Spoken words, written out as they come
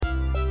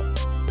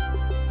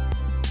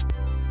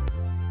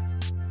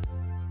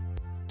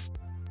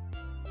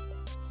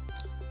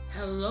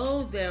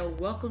Hello there,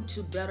 welcome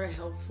to Better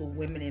Health for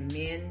Women and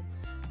Men.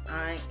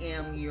 I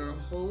am your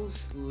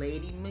host,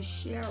 Lady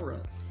Mascheria.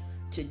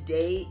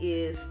 Today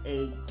is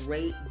a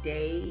great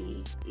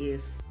day.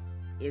 It's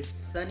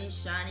sunny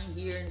shining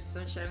here in the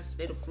sunshine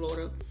state of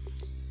Florida.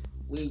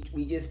 We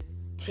just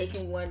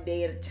taking one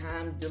day at a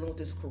time, dealing with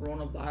this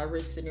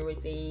coronavirus and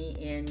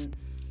everything, and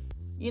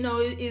you know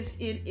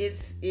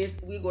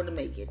we're going to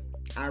make it.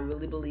 I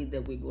really believe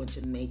that we're going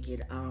to make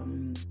it.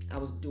 I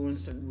was doing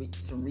some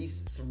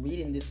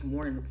reading this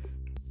morning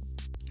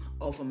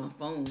off of my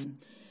phone,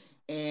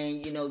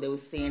 and they were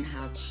saying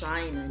how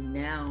China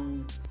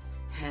now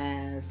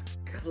has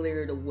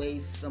cleared away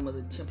some of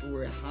the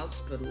temporary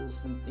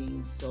hospitals and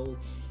things. So,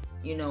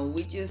 we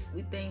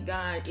thank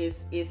God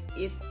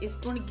it's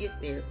going to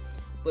get there.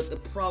 But the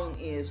problem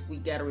is we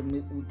got to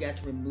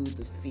remove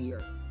the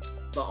fear,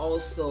 but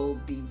also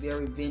be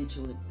very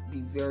vigilant,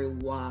 be very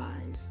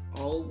wise.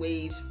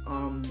 Always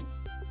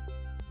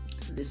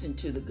listen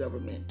to the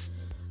government,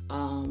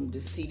 the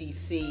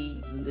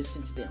CDC.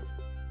 Listen to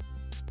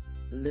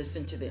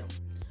them.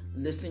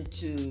 Listen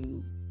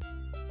to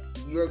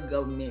your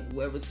government,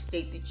 whatever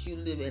state that you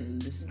live in.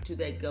 Listen to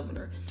that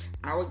governor.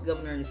 Our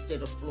governor in the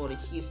state of Florida,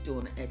 he's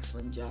doing an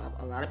excellent job.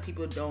 A lot of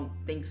people don't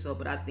think so,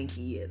 but I think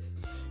he is,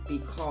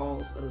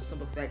 because of the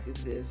simple fact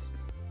is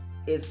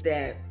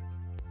that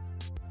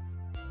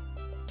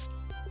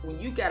when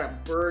you got a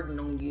burden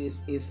on you as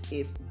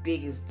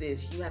big as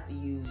this, you have to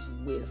use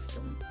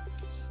wisdom.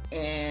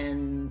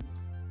 And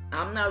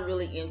I'm not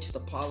really into the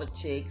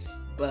politics,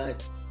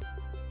 but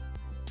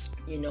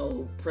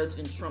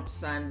President Trump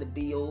signed the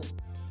bill,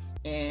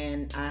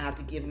 and I have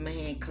to give him a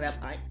hand clap.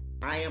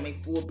 I am a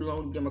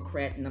full-blown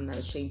Democrat, and I'm not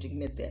ashamed to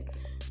admit that.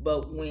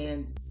 But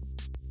when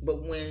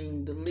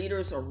the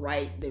leaders are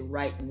right, they're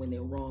right, and when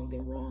they're wrong,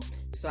 they're wrong.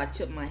 So I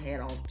tip my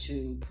hat off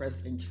to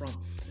President Trump.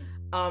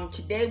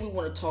 Today we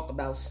want to talk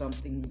about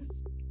something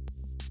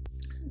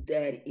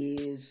that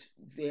is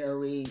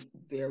very,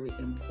 very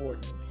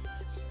important.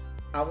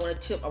 I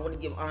want to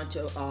give honor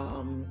to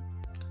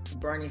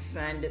Bernie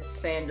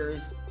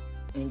Sanders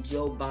and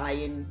Joe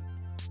Biden.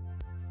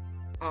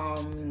 I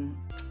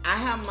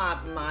have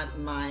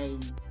my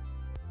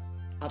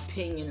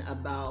opinion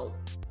about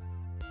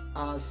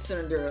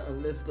Senator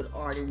Elizabeth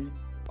Arden,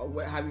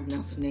 or however you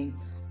pronounce her name,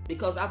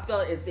 because I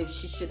felt as if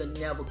she should have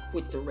never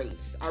quit the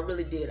race. I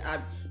really did.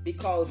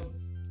 Because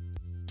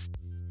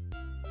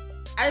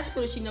I just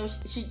feel that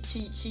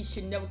she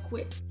should never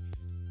quit.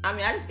 I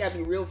mean, I just gotta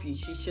be real with you.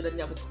 She should have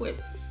never quit.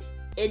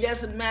 It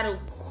doesn't matter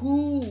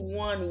who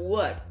won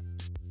what.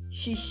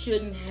 She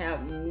shouldn't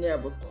have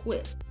never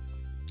quit.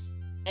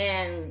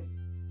 And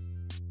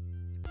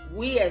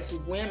we as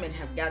women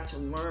have got to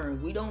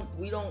learn. We don't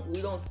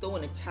throw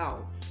in the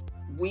towel.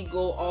 We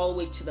go all the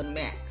way to the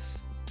max.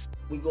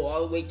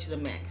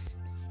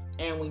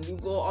 And when you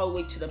go all the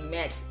way to the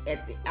max,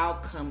 at the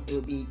outcome, it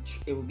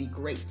would be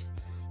great.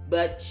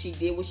 But she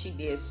did what she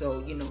did,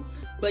 so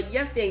But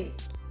yesterday,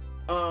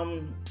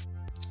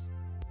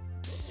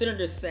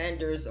 Senator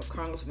Sanders or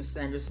Congressman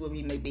Sanders, whoever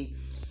he may be,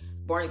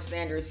 Bernie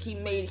Sanders, he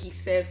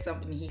said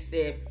something. He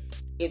said,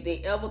 if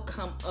they ever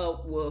come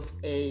up with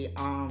a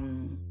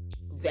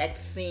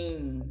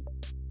vaccine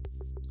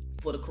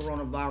for the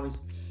coronavirus,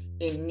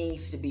 it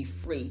needs to be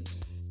free.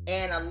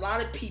 And a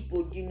lot of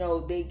people,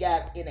 they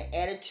got in an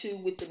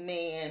attitude with the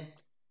man.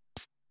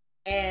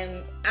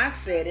 And I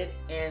said it,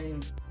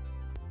 and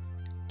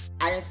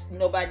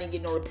nobody didn't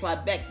get no reply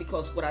back,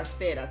 because what I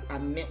said, I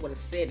meant what I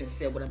said and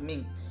said what I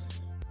mean.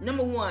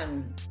 Number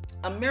one,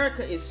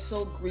 America is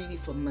so greedy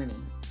for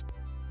money.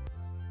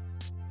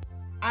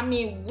 I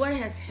mean, what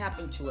has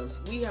happened to us?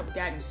 We have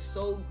gotten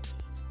so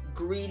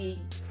greedy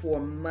for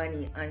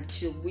money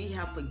until we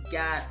have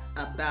forgot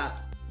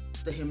about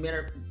the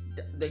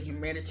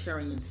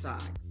humanitarian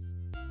side.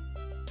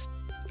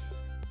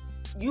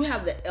 You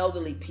have the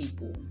elderly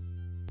people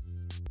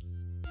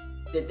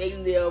that they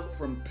live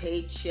from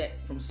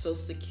Social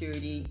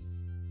Security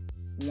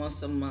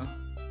once a month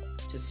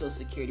to Social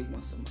Security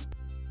once a month,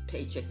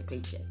 paycheck to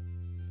paycheck.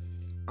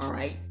 All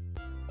right.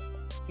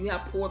 You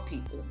have poor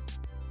people,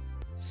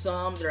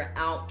 some that are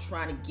out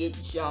trying to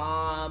get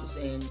jobs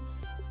and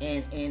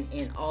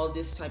all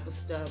this type of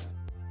stuff.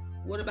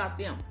 What about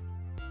them?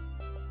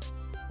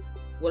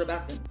 What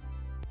about them?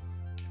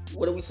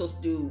 What are we supposed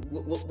to do?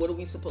 What are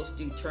we supposed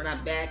to do? Turn our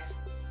backs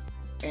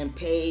and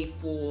pay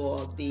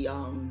for the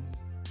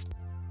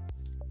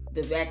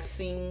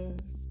vaccine?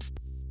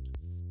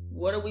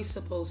 What are we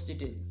supposed to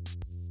do?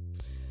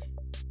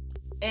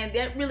 And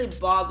that really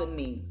bothered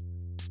me.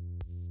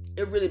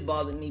 It really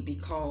bothered me,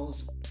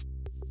 because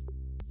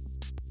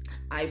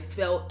I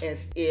felt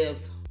as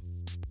if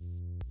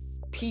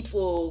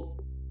people,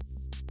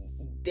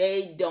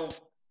 they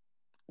didn't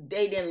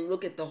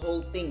look at the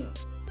whole thing.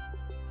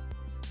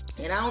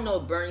 And I don't know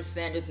if Bernie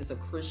Sanders is a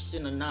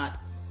Christian or not,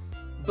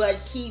 but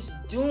he's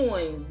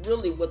doing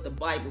really what the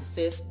Bible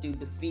says to do,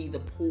 to feed the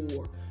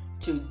poor,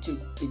 to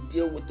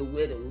deal with the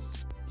widows.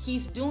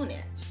 He's doing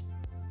that.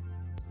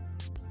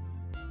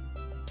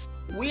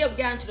 We have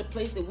gotten to the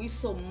place that we're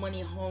so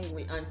money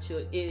hungry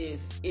until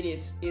it's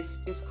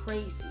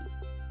crazy.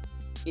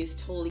 It's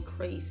totally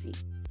crazy.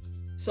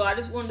 So I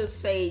just wanted to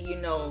say,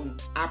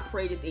 I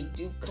pray that they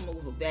do come up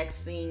with a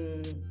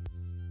vaccine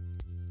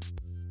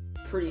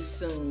pretty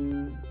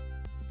soon,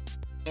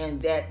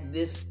 and that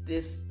this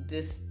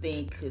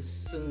thing could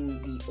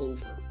soon be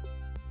over.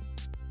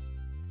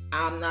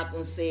 I'm not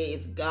going to say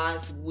it's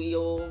God's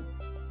will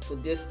for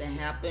this to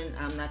happen.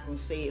 I'm not going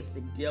to say it's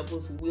the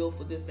devil's will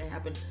for this to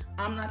happen.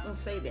 I'm not going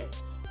to say that.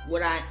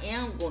 What I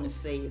am going to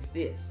say is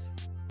this.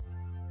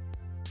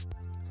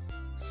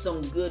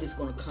 Some good is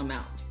going to come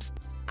out.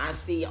 I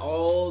see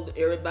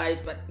everybody's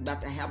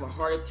about to have a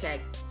heart attack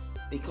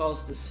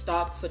because the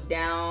stocks are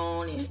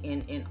down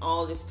and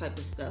all this type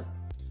of stuff.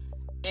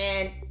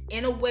 And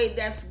in a way,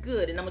 that's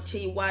good. And I'm going to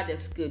tell you why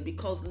that's good.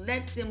 Because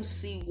let them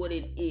see what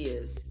it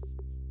is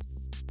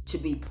to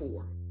be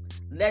poor.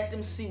 Let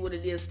them see what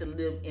it is to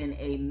live in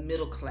a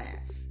middle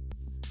class.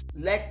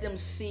 Let them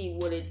see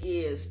what it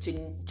is to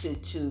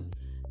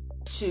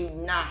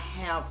not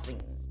have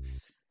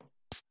things.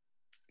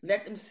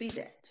 Let them see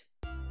that.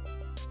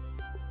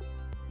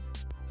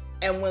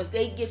 And once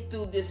they get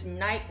through this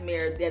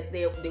nightmare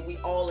that we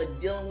all are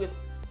dealing with,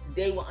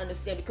 they will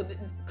understand, because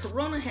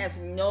Corona has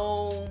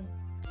no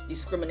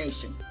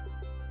discrimination.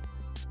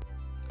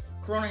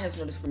 Corona has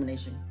no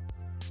discrimination.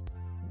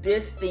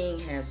 This thing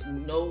has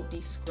no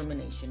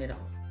discrimination at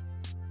all.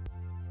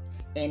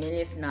 And it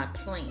is not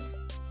planned.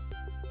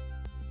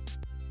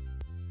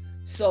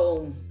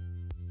 So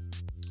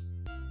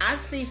I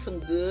see some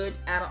good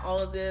out of all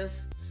of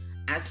this.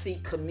 I see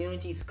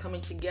communities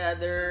coming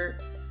together.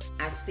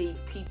 I see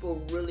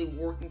people really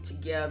working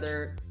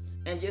together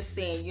and just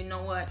saying, you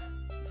know what?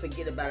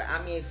 Forget about it.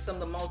 I mean, some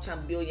of the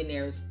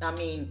multi-billionaires, I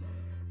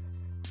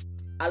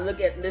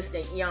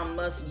listen to Elon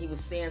Musk, and he was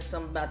saying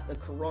something about the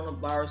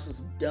coronavirus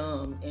was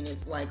dumb, and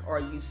it's like, are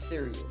you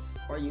serious?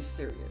 Are you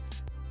serious?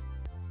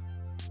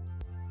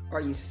 Are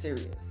you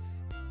serious?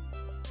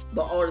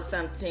 But all at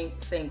the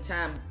same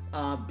time,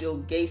 Bill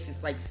Gates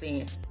is like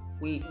saying,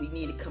 we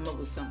need to come up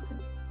with something.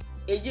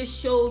 It just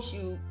shows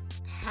you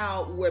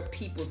where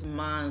people's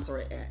minds are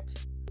at.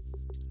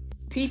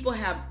 People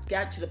have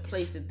got to the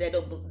place that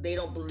they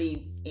don't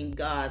believe in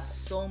God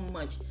so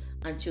much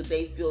until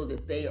they feel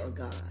that they are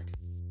God.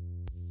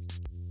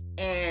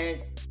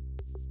 And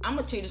I'm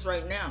gonna tell you this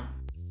right now.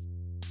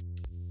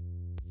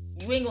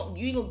 You ain't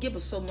gonna give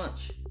us so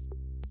much.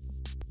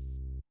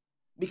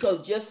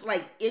 Because just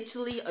like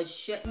Italy are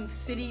shutting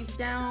cities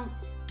down,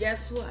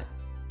 guess what?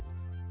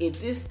 If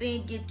this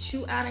thing gets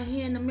too out of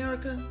hand in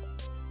America,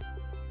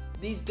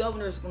 these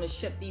governors are gonna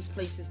shut these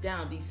places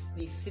down,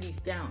 these cities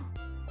down,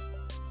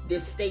 their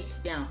states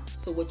down.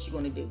 So what you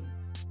gonna do?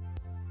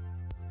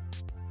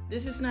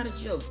 This is not a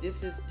joke.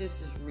 This is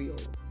real.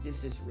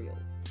 This is real.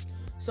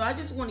 So I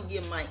just want to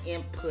give my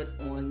input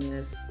on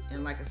this.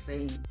 And like I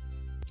say,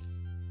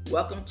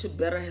 welcome to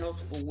Better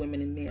Health for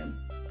Women and Men.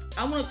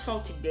 I want to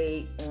talk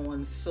today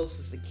on Social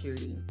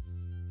Security.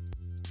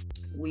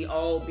 We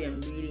all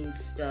been reading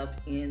stuff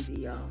in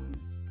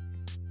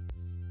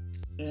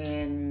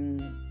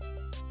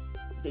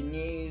the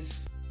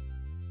news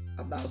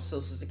about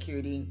Social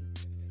Security.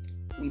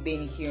 We've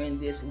been hearing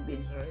this, we've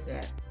been hearing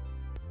that.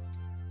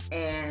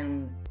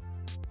 And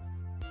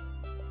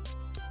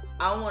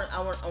I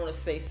want to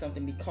say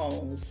something,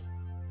 because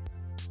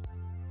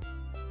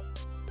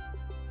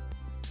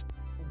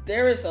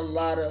there is a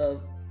lot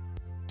of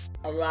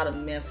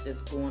mess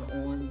that's going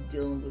on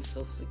dealing with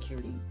Social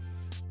Security.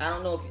 I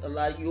don't know if a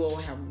lot of you all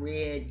have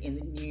read in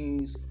the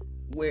news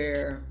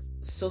where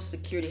Social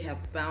Security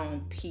have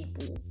found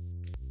people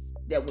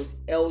that was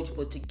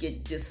eligible to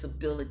get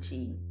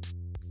disability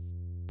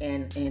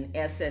and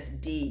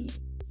SSD,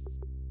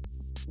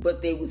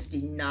 but they was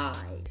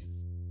denied.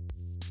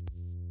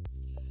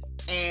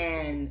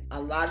 And a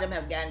lot of them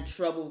have gotten in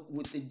trouble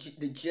with the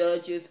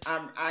judges.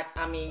 I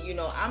mean,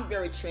 I'm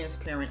very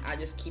transparent. I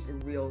just keep it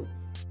real.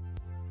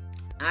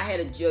 I had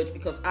a judge,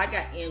 because I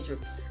got injured.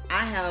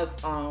 I have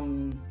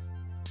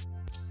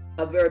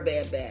a very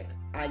bad back.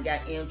 I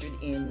got injured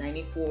in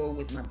 94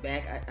 with my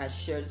back. I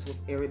share this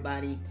with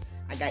everybody.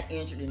 I got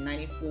injured in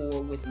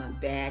 94 with my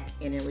back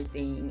and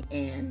everything.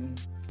 And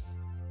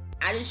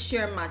I just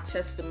share my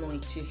testimony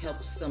to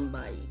help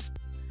somebody.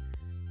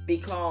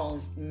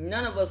 Because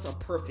none of us are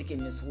perfect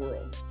in this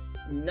world.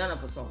 None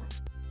of us are.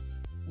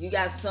 You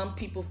got some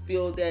people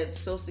feel that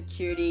Social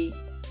Security,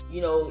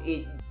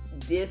 it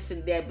this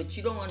and that, but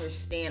you don't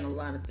understand a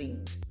lot of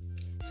things.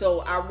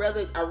 So I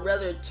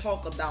rather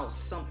talk about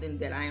something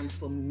that I am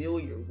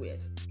familiar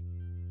with.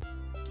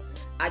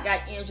 I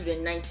got injured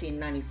in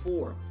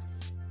 1994,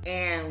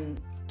 and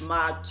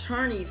my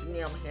attorneys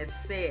now has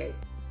said,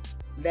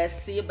 let's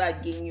see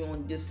about getting you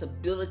on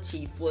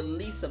disability for at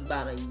least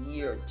about a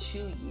year or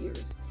 2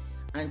 years,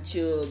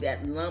 until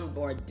that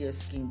lumbar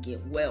disc can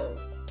get well.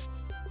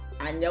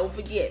 I never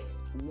forget,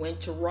 went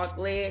to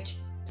Rockledge,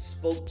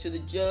 spoke to the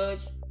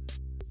judge.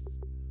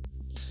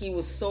 He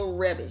was so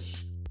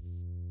rubbish.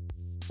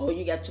 Oh,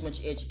 you got too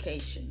much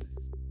education.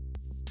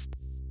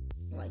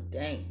 Like,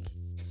 dang.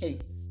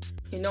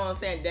 You know what I'm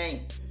saying?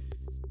 Dang.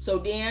 So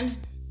then,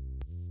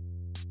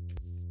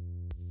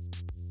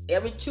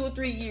 every 2 or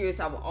 3 years,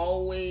 I will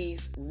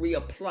always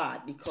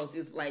reapply because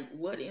it's like,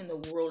 what in the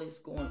world is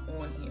going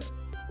on here?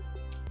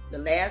 The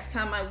last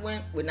time I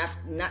went, well,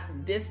 not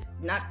this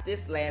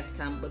last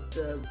time, but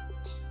the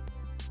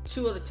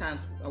 2 other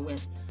times I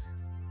went,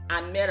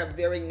 I met a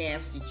very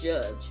nasty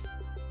judge,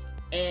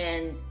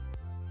 and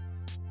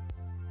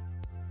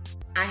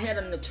I had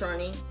an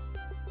attorney,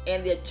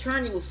 and the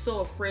attorney was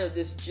so afraid of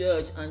this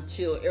judge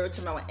until every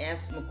time I would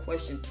ask him a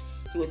question,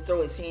 he would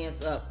throw his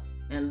hands up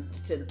and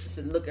to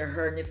look at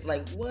her, and it's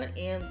like, what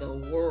in the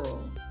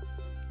world?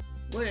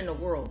 What in the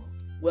world?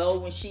 Well,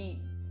 when she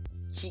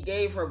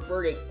gave her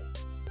verdict,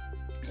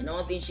 and the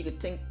only thing she could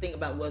think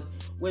about was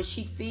when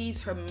she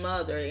feeds her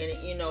mother, and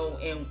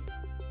and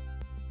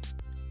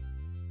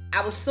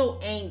I was so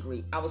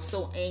angry.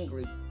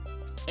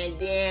 And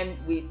then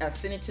I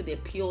sent it to the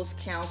appeals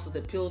council. The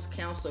appeals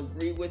council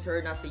agreed with her,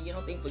 and I said,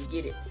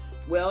 forget it.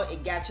 Well,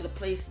 it got to the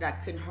place that I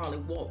couldn't hardly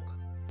walk.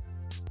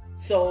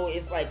 So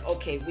it's like,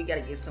 okay, we got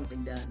to get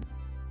something done.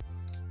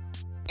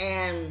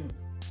 And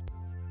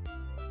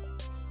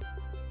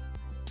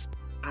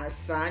I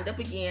signed up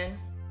again,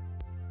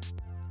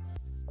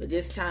 but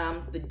this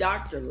time the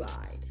doctor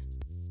lied.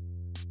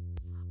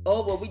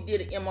 Oh, well, we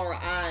did an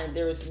MRI and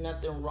there is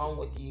nothing wrong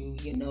with you,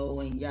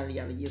 and yada,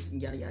 yada, yes,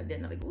 and yada, yada.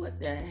 Then I'm like, what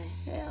the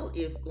hell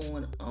is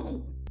going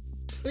on?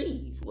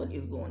 Please, what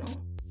is going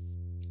on?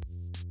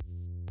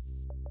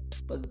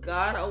 But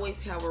God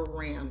always have a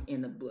ram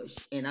in the bush.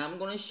 And I'm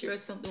going to share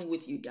something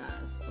with you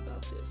guys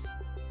about this.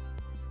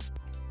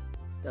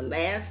 The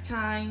last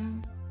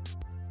time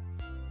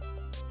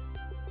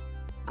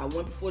I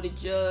went before the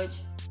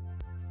judge,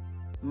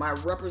 my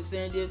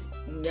representative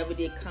never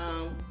did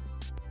come.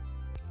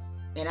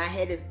 And I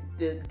had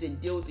to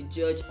deal with the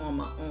judge on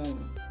my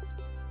own.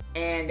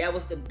 And that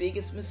was the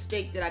biggest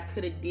mistake that I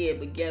could have did.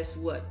 But guess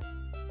what?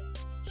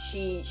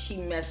 She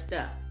messed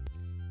up.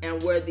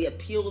 And where the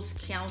appeals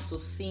council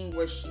seen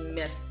where she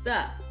messed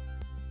up,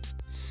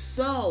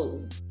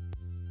 so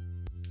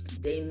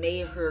they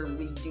made her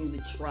redo the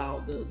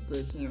trial,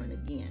 the hearing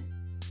again.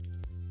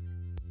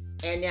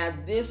 And now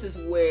this is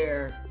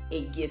where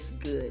it gets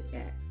good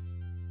at.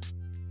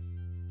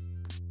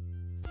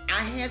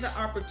 I had the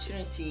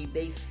opportunity,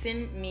 they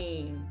sent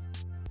me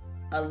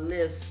a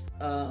list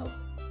of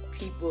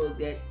people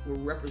that will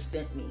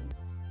represent me.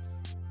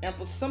 And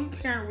for some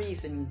apparent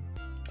reason,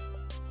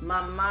 my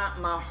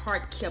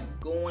heart kept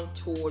going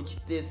towards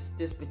this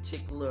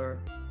particular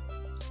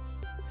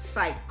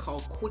site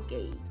called Quik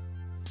Aid.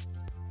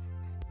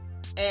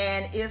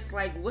 And it's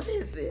like, what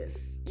is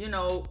this?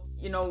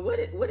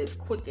 What is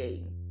Quik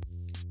Aid?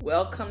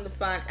 Well, come to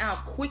find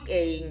out, Quik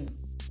Aid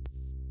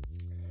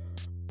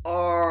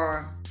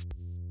are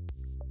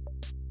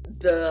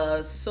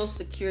the Social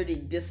Security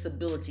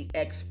disability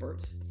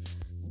experts.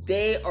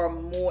 They are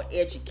more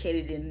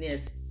educated in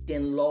this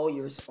than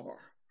lawyers are.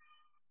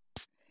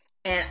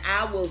 And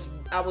I was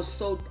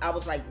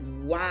like,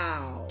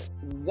 wow.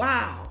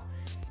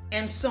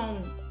 And so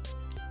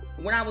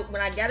when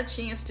I got a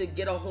chance to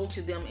get a hold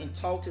of them and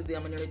talk to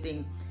them and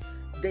everything,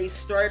 they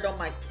started on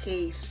my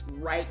case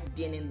right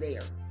then and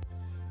there.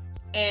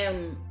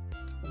 And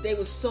they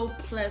were so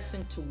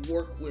pleasant to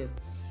work with.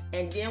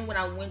 And then when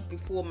I went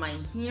before my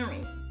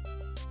hearing,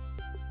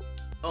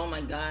 oh my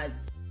God,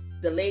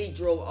 the lady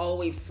drove all the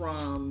way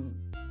from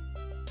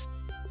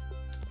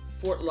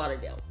Fort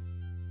Lauderdale.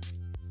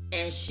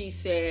 And she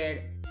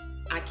said,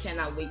 I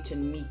cannot wait to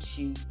meet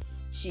you.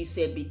 She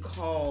said,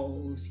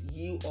 because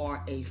you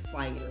are a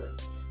fighter.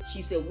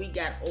 She said, we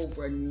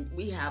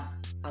have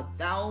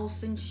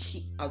 1,000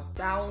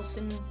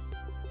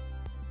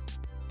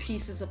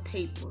 pieces of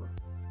paper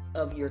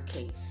of your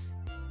case.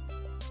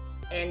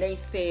 And they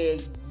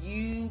said,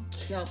 you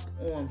kept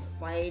on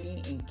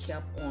fighting and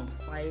kept on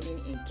fighting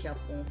and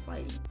kept on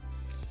fighting.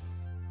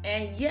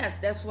 And yes,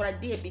 that's what I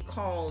did,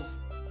 because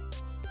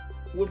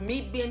with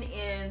me being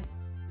in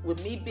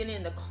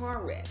the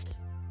car wreck,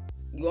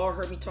 you all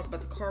heard me talk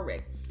about the car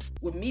wreck.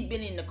 With me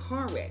being in the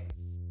car wreck,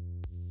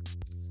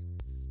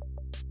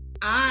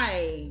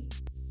 I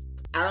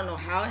don't know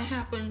how it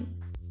happened,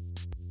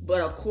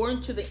 but according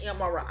to the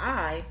MRI,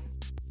 I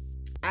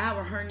have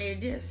a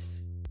herniated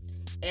disc.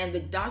 And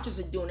the doctors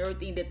are doing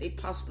everything that they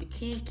possibly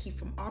can keep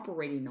from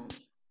operating on me.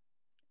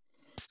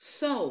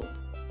 So,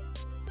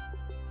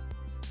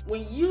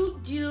 when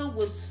you deal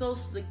with Social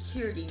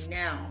Security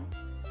now,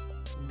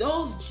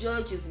 those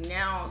judges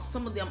now,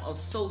 some of them are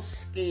so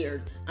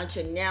scared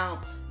until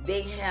now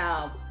they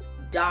have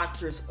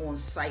doctors on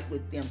site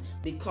with them,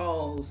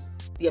 because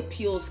the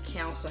appeals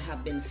council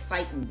have been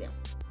citing them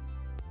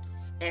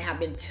and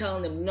have been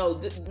telling them, no,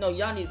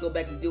 y'all need to go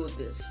back and deal with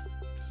this.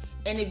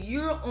 And if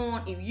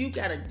you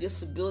got a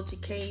disability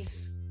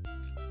case,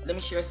 let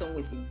me share something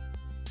with you.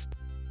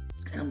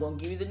 And I'm going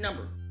to give you the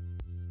number.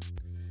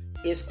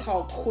 It's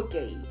called Quik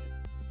Aid.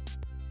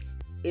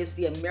 It's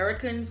the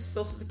American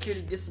Social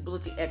Security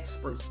Disability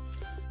Experts.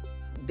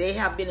 They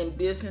have been in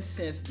business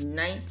since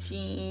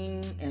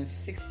 93.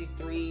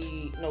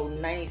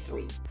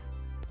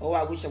 Oh,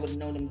 I wish I would have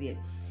known them then.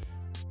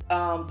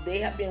 They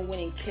have been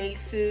winning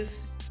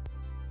cases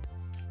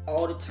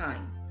all the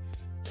time.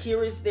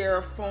 Here is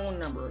their phone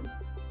number.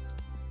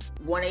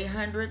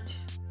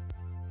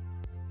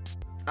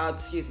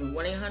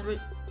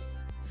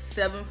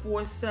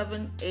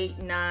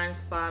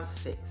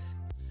 1-800-747-8956.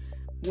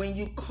 When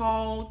you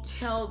call,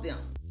 tell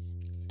them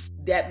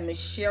that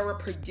Mascheria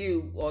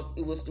Perdue, or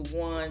it was the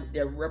one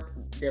that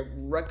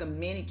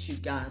recommended you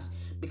guys.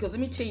 Because let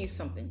me tell you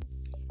something.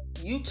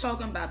 You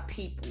talking about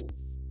people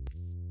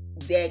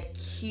that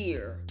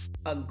care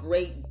a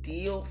great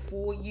deal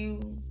for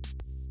you.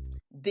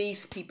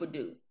 These people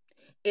do.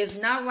 It's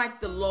not like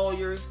the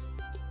lawyers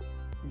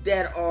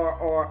that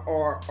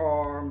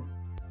are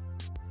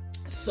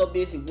so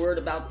busy worried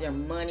about their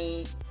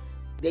money.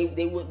 They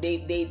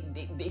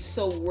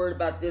so worried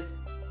about this.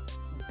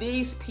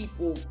 These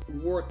people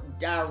work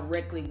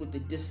directly with the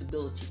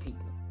disability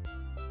people.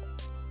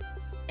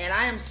 And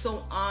I am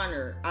so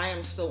honored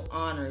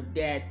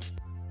that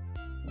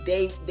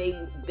they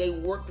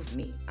work with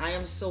me. I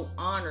am so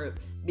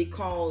honored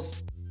because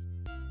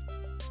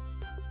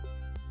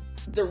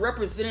the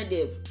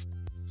representative,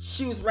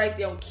 she was right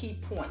there on key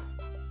point.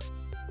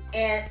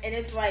 And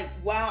it's like,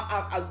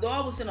 wow, although I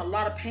was in a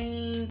lot of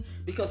pain,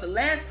 because the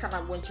last time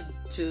I went to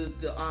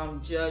the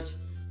judge,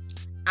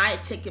 I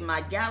had taken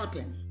my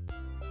gabapentin.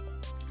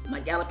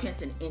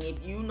 And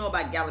if you know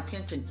about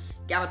gabapentin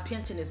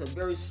is a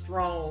very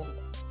strong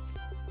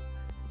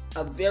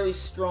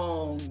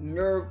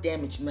nerve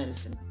damage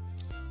medicine.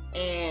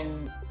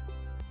 And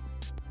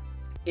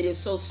it is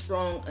so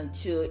strong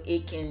until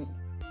it can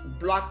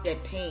block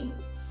that pain.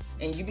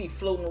 And you be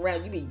floating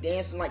around, you be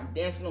dancing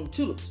on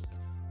tulips.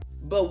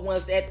 But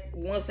once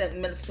that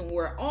medicine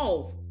wear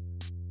off,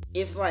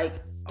 it's like,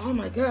 oh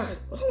my God.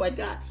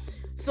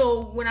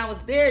 So when I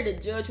was there, the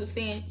judge was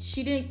saying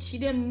she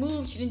didn't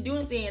move, she didn't do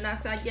anything, and I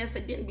said, I guess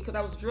I didn't because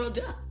I was drugged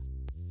up.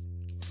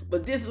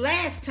 But this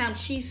last time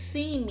she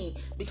seen me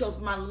because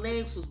my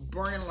legs was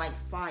burning like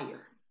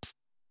fire.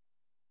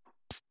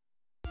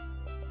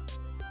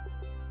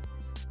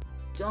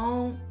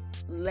 Don't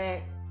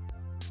let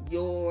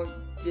your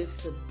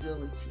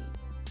disability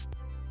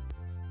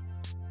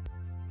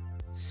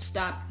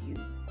stop you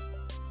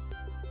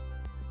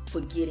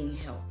for getting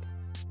help.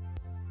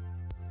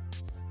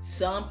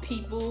 Some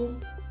people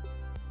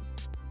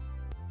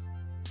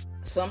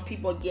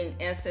are getting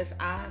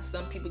SSI,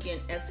 some people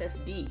getting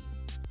SSD,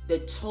 the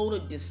total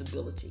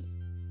disability.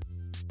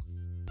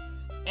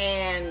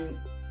 And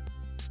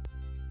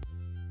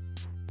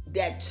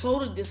that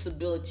total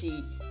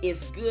disability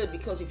is good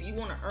because if you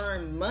want to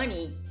earn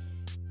money,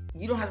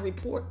 you don't have to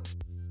report.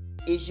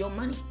 It's your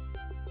money.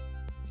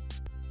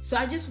 So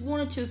I just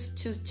wanted to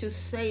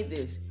say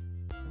this.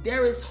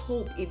 There is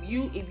hope. If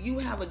you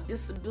have a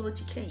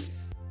disability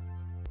case,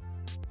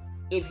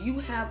 if you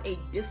have a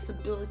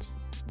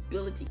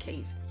disability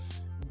case,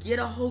 get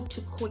a hold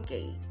to Quik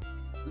Aid.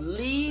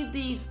 Leave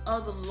these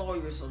other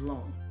lawyers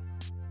alone.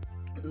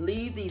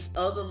 Leave these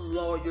other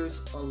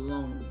lawyers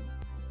alone.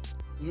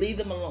 Leave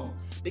them alone.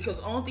 Because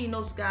the only thing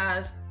those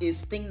guys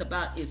is thinking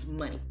about is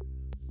money.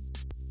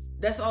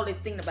 That's all they're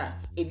thinking about.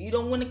 If you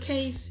don't win a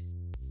case,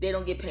 they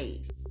don't get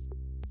paid.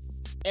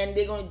 And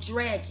they're going to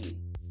drag you.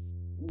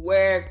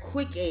 Where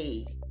Quik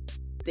Aid,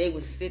 they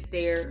will sit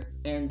there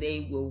and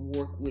they will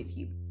work with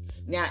you.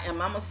 Now,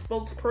 am I a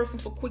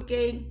spokesperson for Quik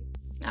Aid?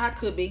 I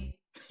could be.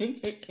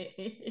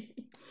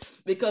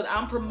 Because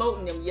I'm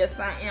promoting them. Yes,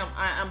 I am.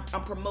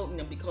 I'm promoting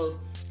them because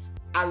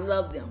I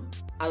love them.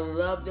 I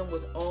love them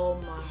with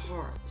all my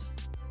heart.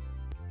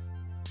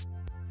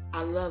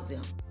 I love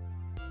them.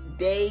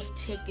 They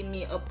taken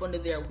me up under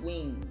their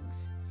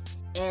wings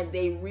and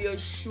they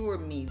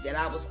reassured me that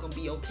I was going to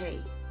be okay.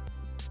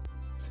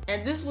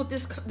 And this is what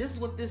this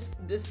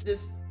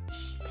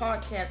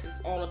podcast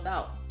is all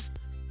about.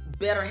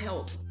 Better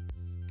health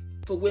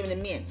for women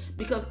and men.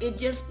 Because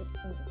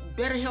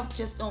better health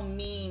just don't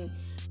mean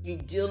you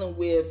dealing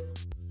with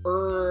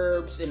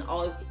herbs and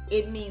all.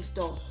 It means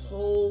the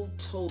whole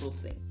total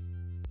thing.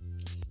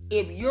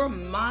 If your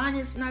mind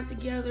is not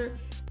together,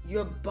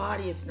 your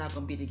body is not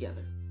going to be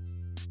together.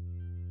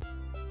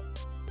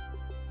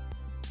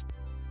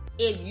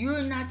 If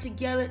you're not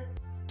together,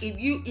 if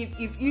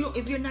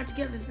you're not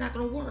together, it's not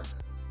going to work.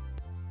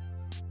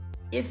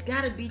 It's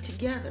got to be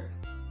together.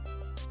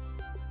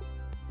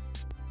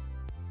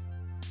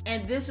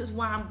 And this is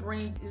why I'm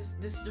bringing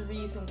this is the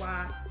reason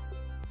why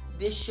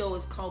this show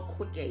is called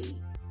Quik Aid.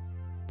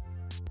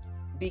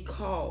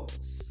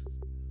 Because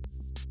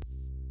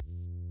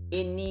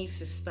it needs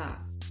to stop.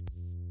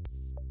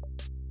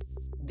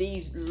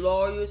 These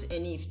lawyers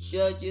and these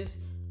judges,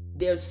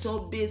 they're so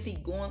busy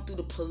going through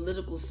the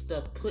political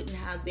stuff, putting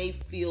how they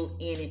feel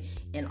in it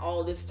and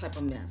all this type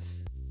of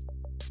mess.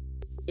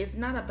 It's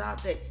not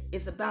about that.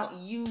 It's about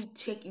you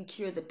taking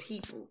care of the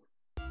people.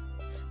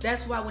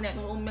 That's why when that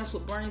whole mess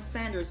with Bernie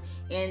Sanders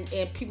and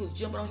people was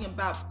jumping on him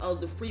about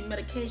the free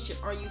medication,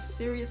 are you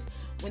serious?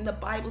 When the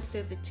Bible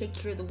says to take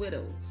care of the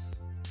widows.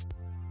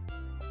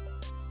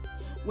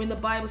 When the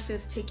Bible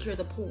says take care of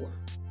the poor.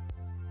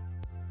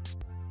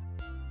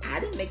 I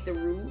didn't make the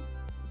rule.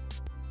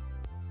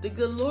 The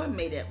good Lord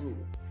made that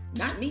rule,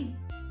 not me.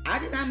 I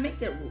did not make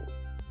that rule.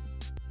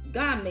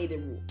 God made the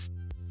rule.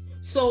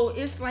 So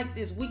it's like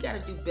this. We got to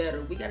do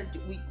better. We got to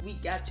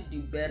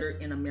do better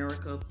in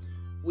America.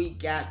 We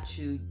got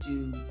to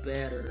do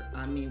better.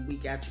 I mean, we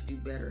got to do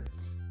better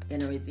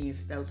and everything and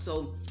stuff.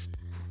 So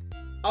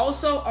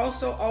also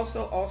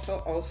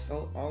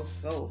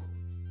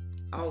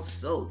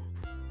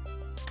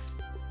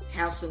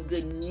have some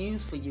good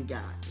news for you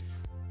guys.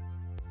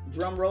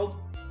 Drum roll.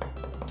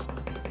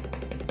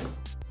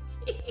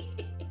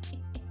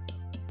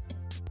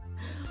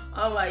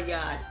 Oh my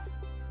God.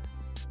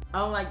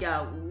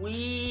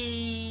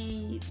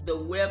 The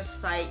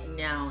website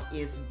now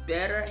is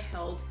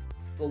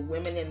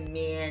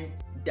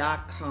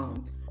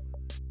betterhealthforwomenandmen.com.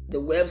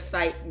 The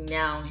website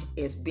now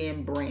is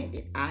being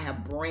branded. I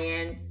have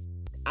brand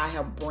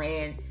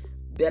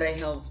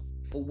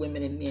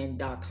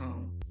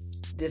betterhealthforwomenandmen.com.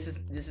 This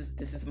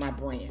is my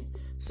brand.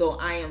 So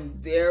I am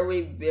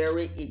very,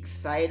 very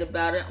excited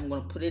about it. I'm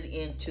going to put it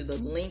into the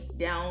link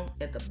down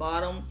at the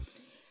bottom.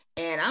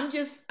 And I'm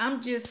just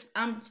happy.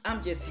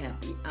 I'm just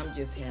happy.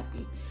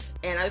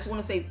 And I just want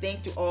to say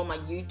thank you to all my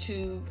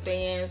YouTube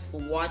fans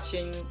for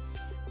watching.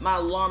 My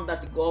alarm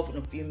about to go off in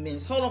a few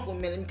minutes. Hold on for a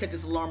minute. Let me cut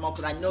this alarm off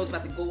because I know it's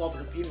about to go off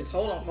in a few minutes.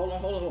 Hold on.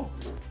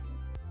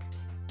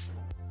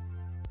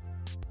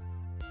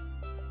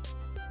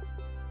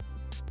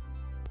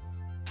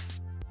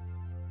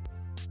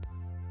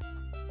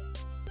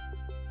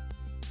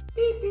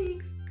 Beep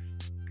beep.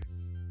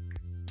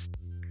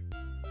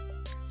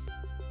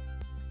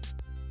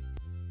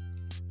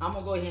 I'm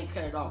gonna go ahead and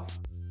cut it off.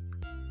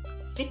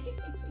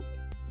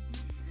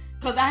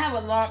 Cause I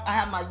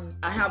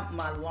have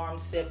my alarm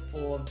set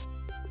for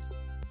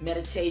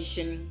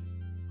meditation,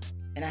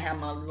 and I have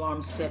my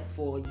alarm set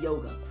for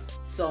yoga.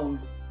 So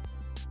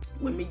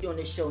when we doing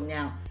this show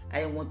now, I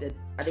didn't want the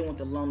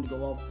alarm to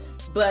go off.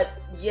 But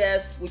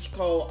yes, it's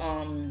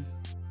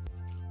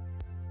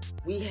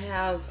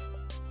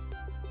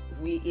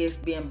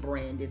being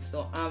branded.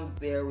 So I'm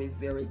very,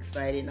 very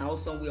excited. And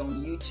also we're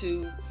on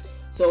YouTube.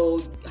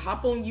 So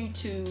hop on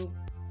YouTube.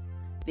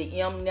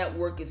 The M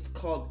Network is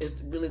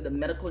really the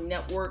medical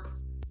network,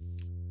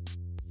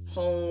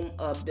 home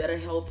of Better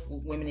Health for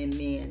Women and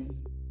Men.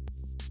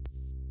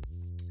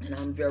 And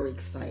I'm very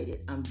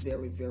excited. I'm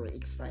very, very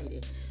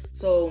excited.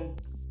 So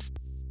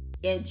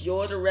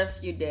enjoy the rest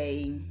of your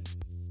day.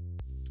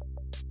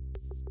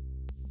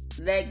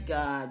 Let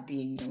God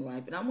be in your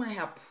life. And I want to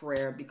have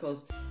prayer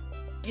because,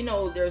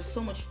 there's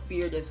so much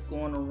fear that's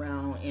going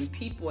around and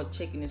people are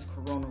taking this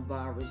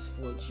coronavirus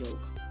for a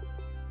joke.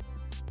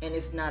 And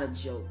it's not a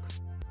joke.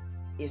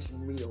 It's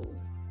real.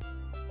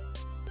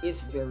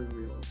 It's very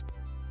real.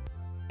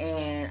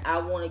 And I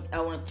want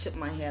to tip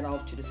my hat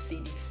off to the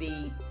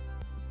CDC,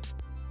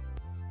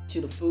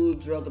 to the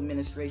Food Drug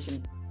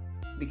Administration,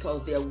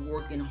 because they're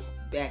working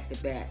back to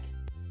back.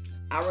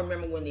 I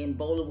remember when the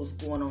Ebola was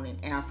going on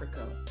in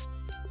Africa,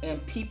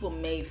 and people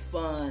made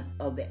fun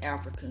of the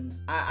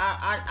Africans.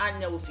 I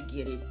never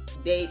forget it.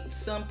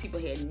 Some people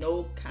had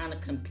no kind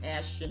of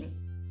compassion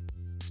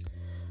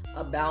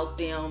about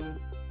them.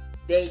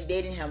 They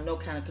didn't have no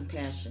kind of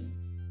compassion.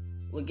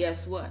 Well,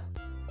 guess what?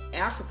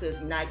 Africa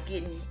is not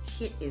getting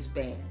hit as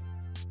bad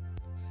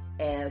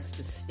as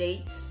the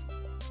States,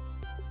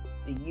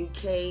 the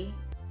UK,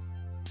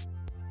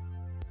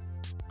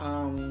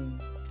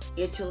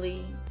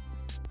 Italy,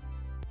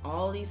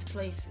 all these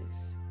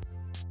places.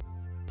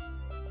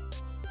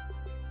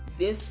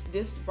 This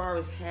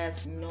virus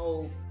has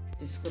no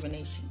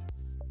discrimination.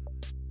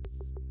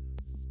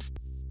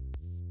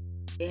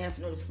 It has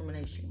no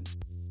discrimination.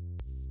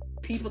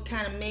 People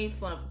kind of made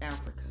fun of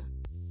Africa.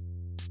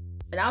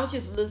 And I was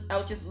just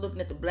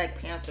looking at the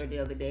Black Panther the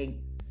other day,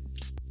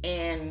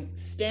 and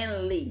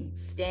Stanley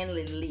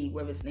Lee,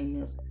 whatever his name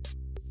is,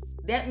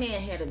 that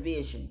man had a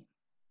vision.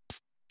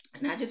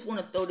 And I just want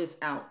to throw this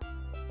out.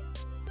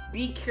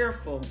 Be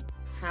careful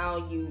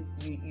how you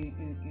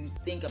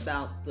think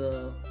about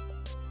the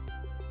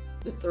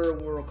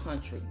third world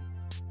country.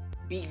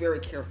 Be very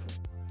careful.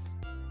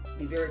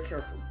 Be very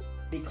careful.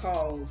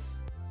 Because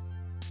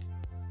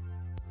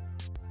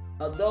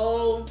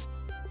although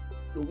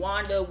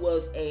Rwanda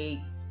was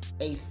a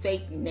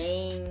fake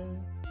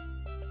name,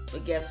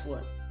 but guess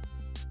what?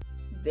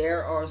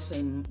 There are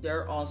some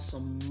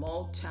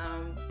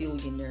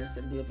multi-billionaires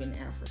that live in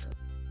Africa.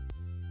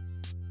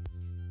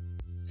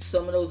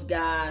 Some of those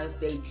guys,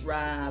 they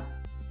drive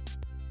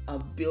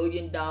 $1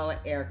 billion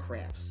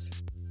aircrafts,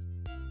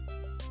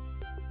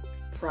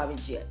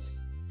 private jets.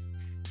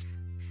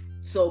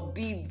 So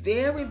be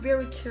very,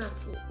 very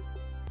careful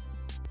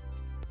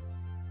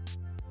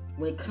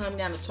when it comes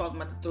down to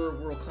talking about the third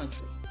world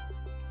country.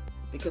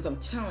 Because I'm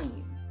telling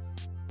you.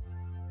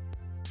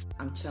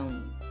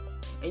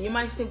 And you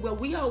might say, well,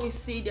 we always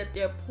see that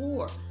they're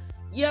poor.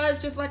 Yeah,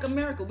 it's just like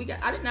America.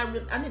 I did not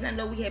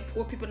know we had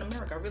poor people in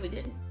America. I really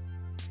didn't.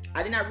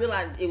 I did not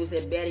realize it was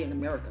that bad in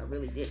America. I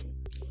really didn't.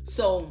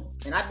 So,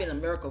 and I've been in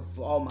America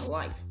for all my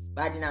life,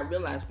 but I did not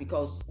realize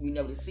because we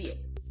never see it.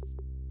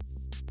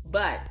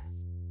 But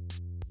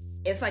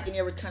It's like in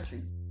every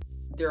country,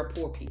 there are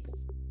poor people.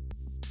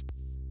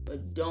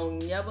 But don't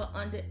never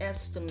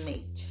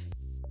underestimate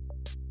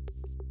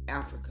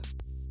Africa.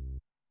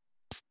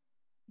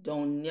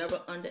 Don't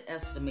never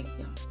underestimate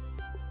them.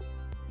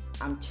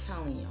 I'm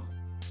telling y'all,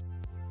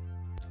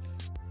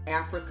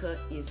 Africa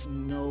is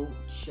no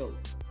joke.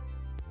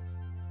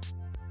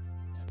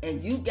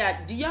 And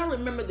do y'all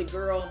remember the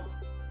girl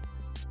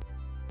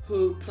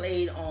who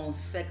played on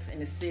Sex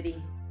and the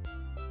City,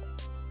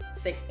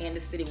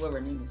 whatever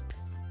her name is?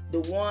 The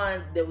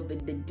one that was the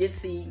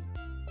dissy,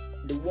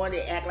 the one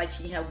that act like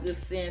she have good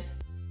sense.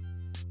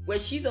 Well,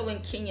 she's over in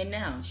Kenya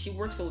now. She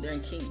works over there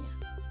in Kenya.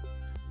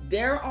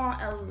 There are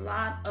a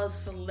lot of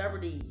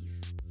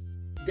celebrities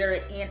that are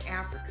in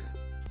Africa.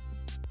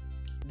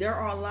 There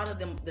are a lot of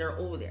them that are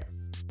over there.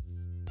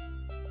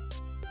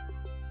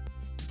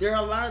 There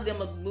are a lot of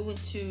them are moving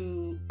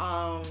to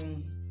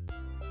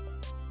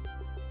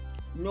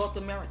North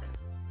America.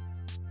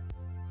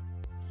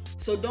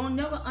 So don't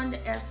never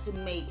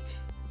underestimate.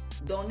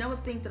 Don't never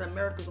think that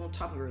America's on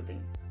top of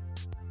everything.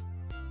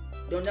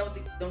 Don't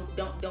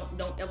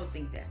ever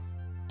think that.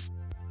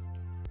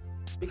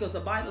 Because the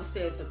Bible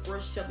says the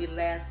first shall be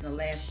last and the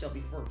last shall be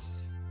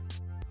first.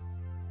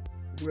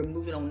 We're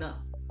moving on up.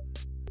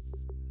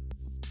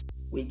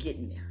 We're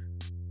getting there.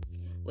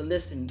 Well,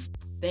 listen,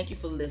 thank you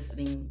for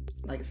listening.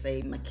 Like I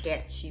say, my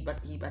cat, he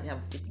about to have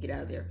a fit to get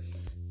out of there.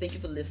 Thank you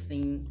for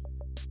listening.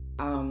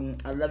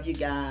 I love you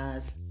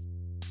guys.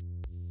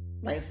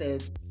 Like I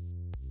said,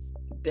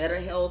 better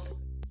health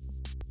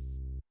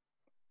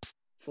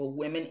for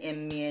women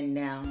and men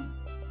now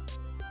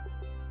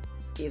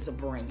is a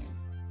brand.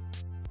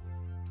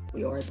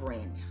 We are a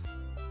brand now.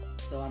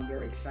 So I'm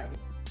very excited.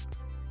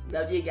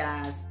 Love you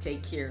guys.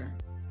 Take care.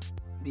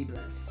 Be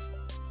blessed.